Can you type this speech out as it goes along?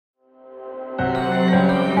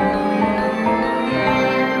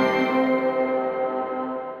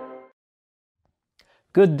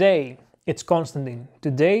Good day, it's Constantine.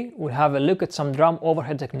 Today we'll have a look at some drum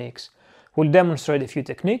overhead techniques. We'll demonstrate a few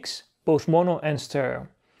techniques, both mono and stereo.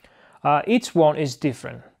 Each one is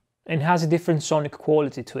different and has a different sonic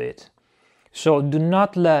quality to it. So do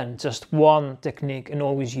not learn just one technique and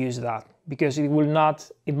always use that, because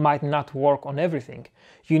it might not work on everything.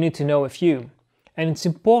 You need to know a few. And it's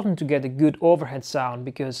important to get a good overhead sound,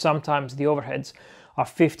 because sometimes the overheads are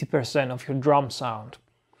 50% of your drum sound.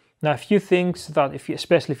 Now, a few things that,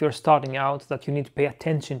 especially if you're starting out, that you need to pay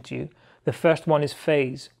attention to. The first one is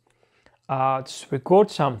phase. Just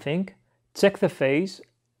record something, check the phase,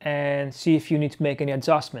 and see if you need to make any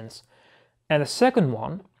adjustments. And the second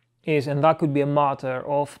one is, and that could be a matter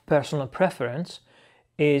of personal preference,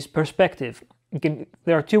 is perspective.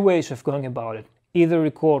 There are two ways of going about it. Either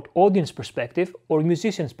record audience perspective or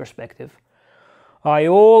musician's perspective. I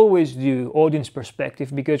always do audience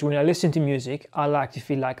perspective because when I listen to music, I like to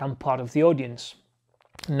feel like I'm part of the audience.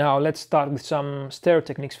 Now let's start with some stereo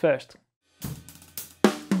techniques first.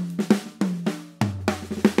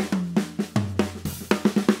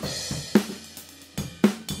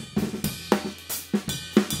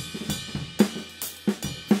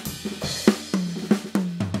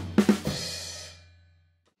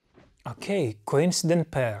 Okay,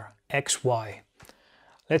 coincident pair, XY.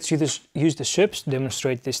 Let's use the subs to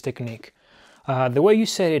demonstrate this technique. The way you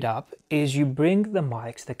set it up is you bring the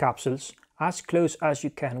mics, the capsules, as close as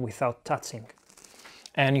you can without touching.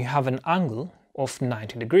 And you have an angle of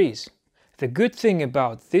 90 degrees. The good thing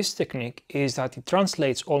about this technique is that it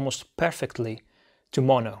translates almost perfectly to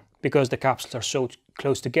mono, because the capsules are so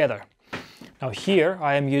close together. Now here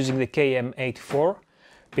I am using the KM84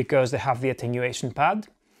 because they have the attenuation pad.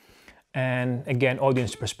 And again,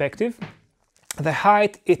 audience perspective. The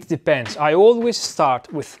height, it depends. I always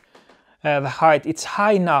start with the height. It's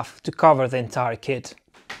high enough to cover the entire kit.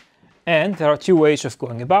 And there are two ways of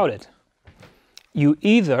going about it. You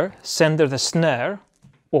either center the snare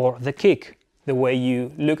or the kick. The way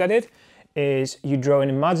you look at it is you draw an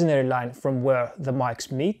imaginary line from where the mics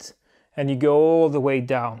meet and you go all the way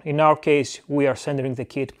down. In our case, we are centering the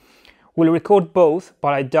kit. We'll record both,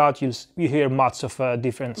 but I doubt you hear much of a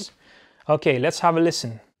difference. Okay, let's have a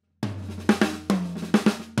listen.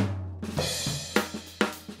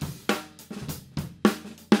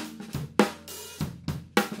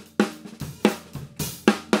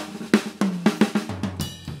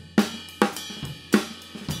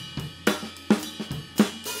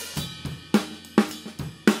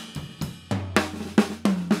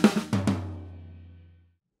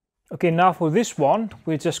 Okay, now for this one,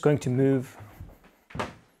 we're just going to move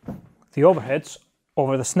the overheads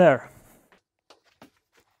over the snare.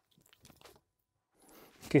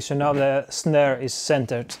 Okay, so now the snare is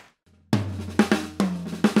centered.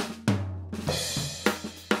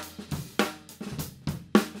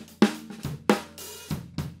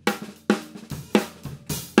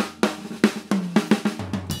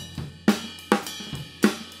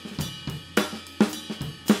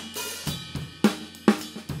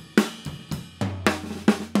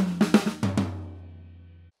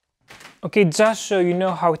 Okay, just so you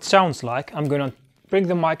know how it sounds like, I'm gonna bring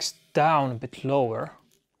the mics down a bit lower.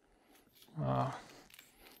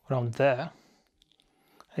 Around there.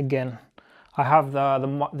 Again, I have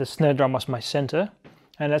the snare drum as my center,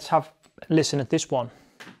 and let's have a listen at this one.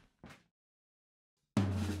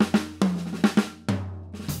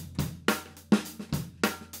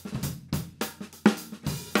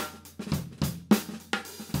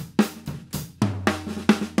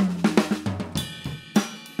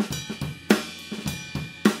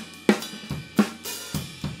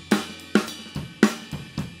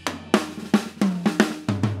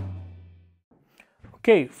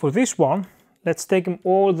 Okay, for this one, let's take them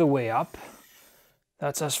all the way up.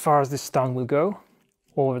 That's as far as this tongue will go,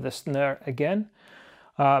 over the snare again.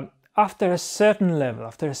 After a certain level,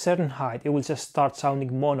 after a certain height, it will just start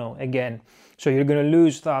sounding mono again. So you're going to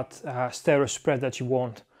lose that stereo spread that you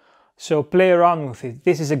want. So play around with it.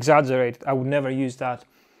 This is exaggerated, I would never use that.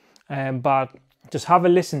 But just have a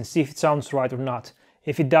listen, see if it sounds right or not.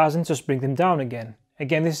 If it doesn't, just bring them down again.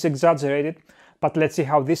 Again, this is exaggerated, but let's see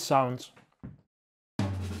how this sounds.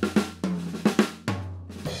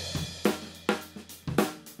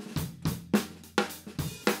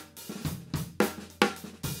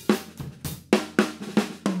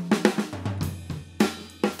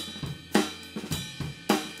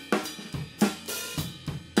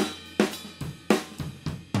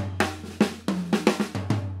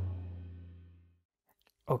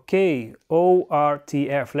 Okay,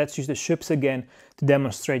 ORTF. Let's use the subs again to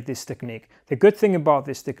demonstrate this technique. The good thing about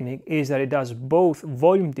this technique is that it does both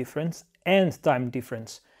volume difference and time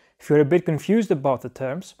difference. If you're a bit confused about the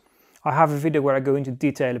terms, I have a video where I go into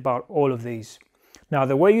detail about all of these. Now,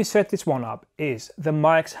 the way you set this one up is the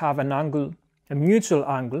mics have an angle, a mutual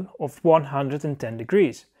angle of 110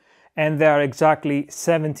 degrees, and they are exactly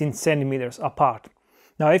 17 centimeters apart.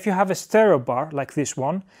 Now, if you have a stereo bar like this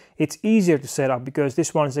one, it's easier to set up because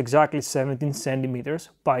this one is exactly 17 centimeters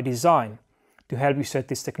by design to help you set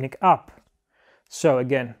this technique up. So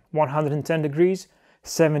again, 110 degrees,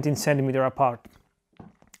 17 centimeter apart.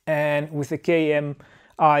 And with the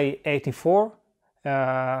KM-I-84,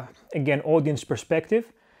 again, audience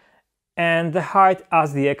perspective, and the height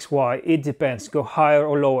as the XY, it depends, go higher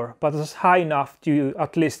or lower, but it's high enough to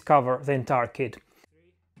at least cover the entire kit.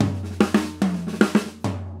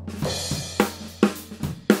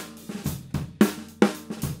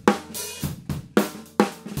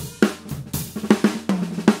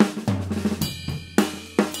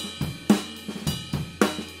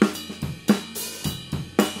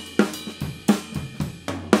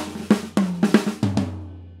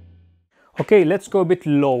 Okay, let's go a bit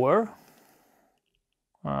lower,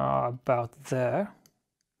 about there.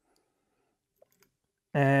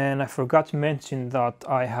 And I forgot to mention that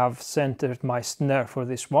I have centered my snare for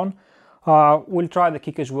this one. We'll try the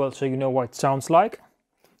kick as well so you know what it sounds like.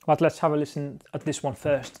 But let's have a listen at this one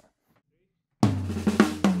first.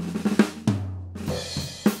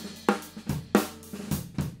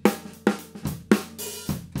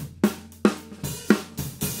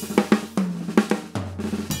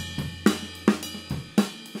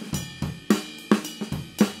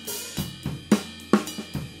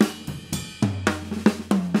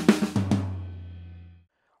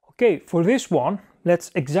 Okay, for this one,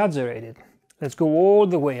 let's exaggerate it. Let's go all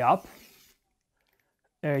the way up.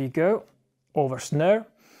 There you go, over snare.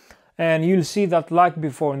 And you'll see that like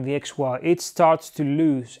before in the XY, it starts to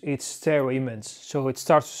lose its stereo image. So it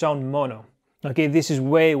starts to sound mono. Okay, this is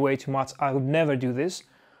way too much. I would never do this.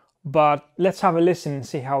 But let's have a listen and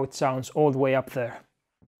see how it sounds all the way up there.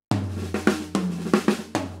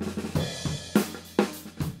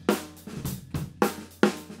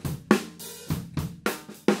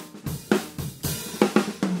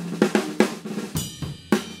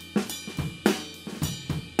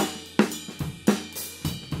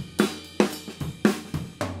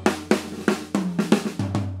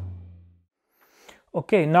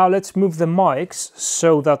 Okay, now let's move the mics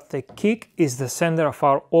so that the kick is the center of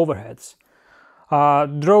our overheads.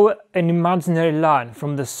 Draw an imaginary line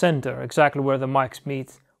from the center, exactly where the mics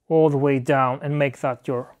meet, all the way down and make that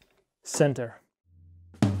your center.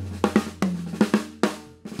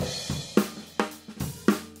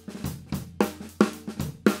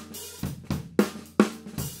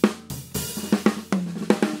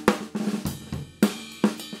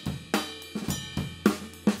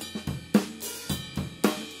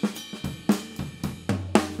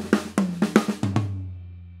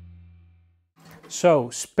 So,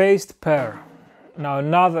 spaced pair. Now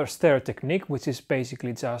another stereo technique, which is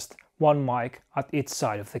basically just one mic at each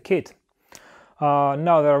side of the kit.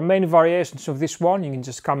 Now there are many variations of this one. You can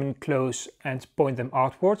just come in close and point them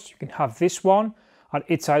outwards. You can have this one at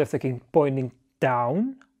each side of the kit pointing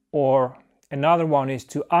down, or another one is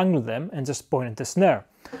to angle them and just point at the snare.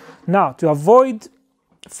 Now, to avoid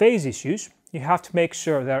phase issues, you have to make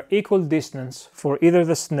sure they're equal distance for either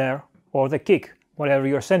the snare or the kick, whatever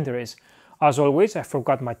your center is. As always, I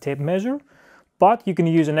forgot my tape measure, but you can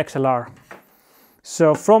use an XLR.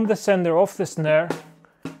 So from the center of the snare,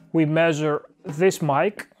 we measure this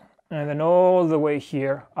mic and then all the way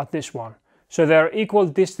here at this one. So they're equal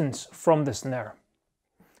distance from the snare.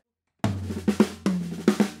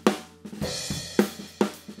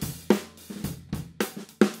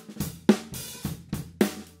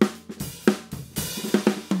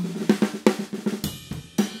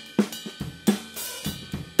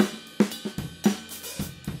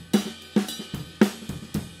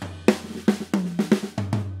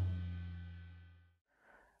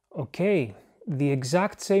 Okay, the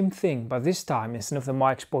exact same thing, but this time instead of the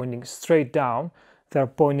mics pointing straight down, they're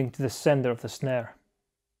pointing to the center of the snare.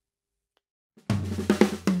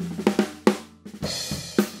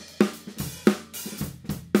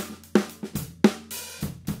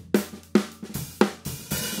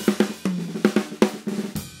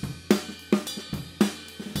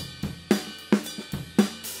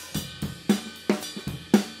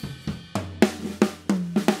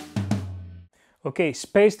 Okay,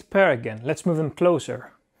 spaced pair again. Let's move them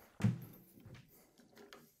closer.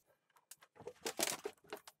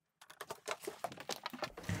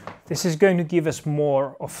 This is going to give us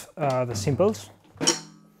more of the cymbals.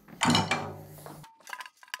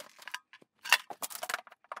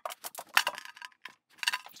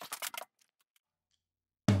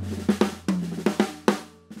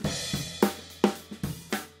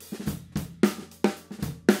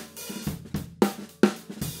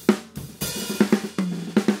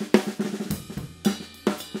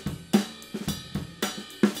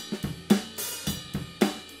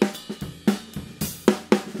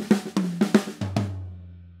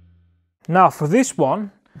 Now for this one,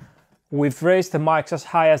 we've raised the mics as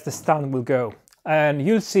high as the stand will go. And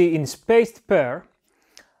you'll see in spaced pair,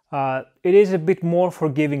 it is a bit more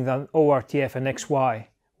forgiving than ORTF and XY,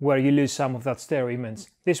 where you lose some of that stereo image.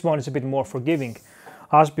 This one is a bit more forgiving.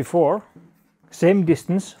 As before, same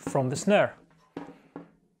distance from the snare.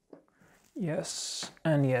 Yes,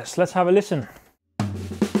 and yes, let's have a listen.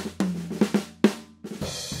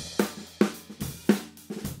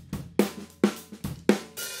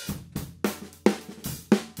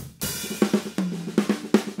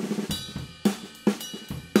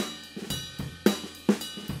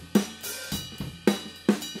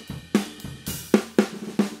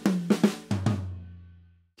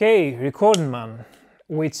 Okay, Recording Man,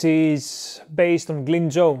 which is based on Glyn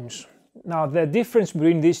Jones. Now the difference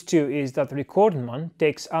between these two is that Recording Man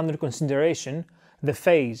takes under consideration the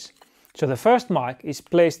phase. So the first mic is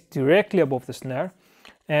placed directly above the snare,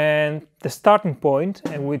 and the starting point,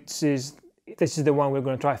 and this is the one we're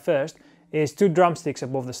going to try first, is 2 drumsticks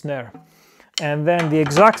above the snare. And then the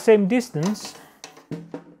exact same distance,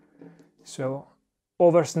 so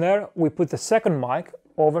over snare, we put the second mic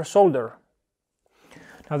over shoulder.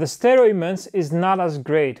 Now the stereo image is not as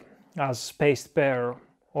great as spaced pair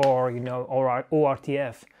or or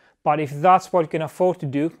ORTF, but if that's what you can afford to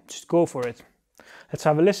do, just go for it. Let's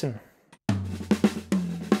have a listen.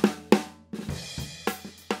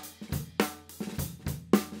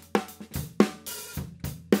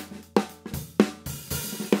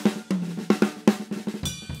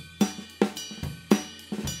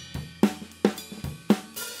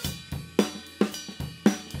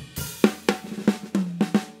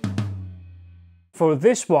 For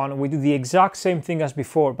this one, we do the exact same thing as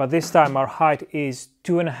before, but this time our height is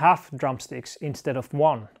 2.5 drumsticks instead of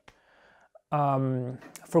 1.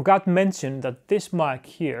 Forgot to mention that this mic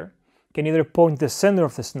here can either point the center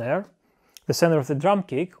of the snare, the center of the drum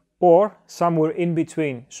kick, or somewhere in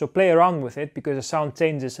between. So play around with it because the sound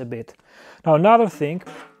changes a bit. Now another thing,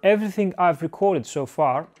 everything I've recorded so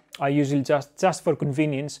far, I usually just for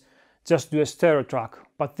convenience, just do a stereo track,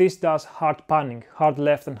 but this does hard panning, hard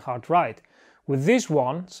left and hard right. With these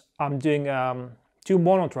ones, I'm doing 2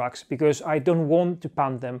 mono tracks because I don't want to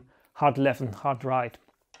pan them hard left and hard right.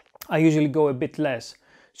 I usually go a bit less.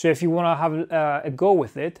 So if you want to have a go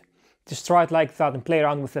with it, just try it like that and play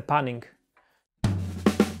around with the panning.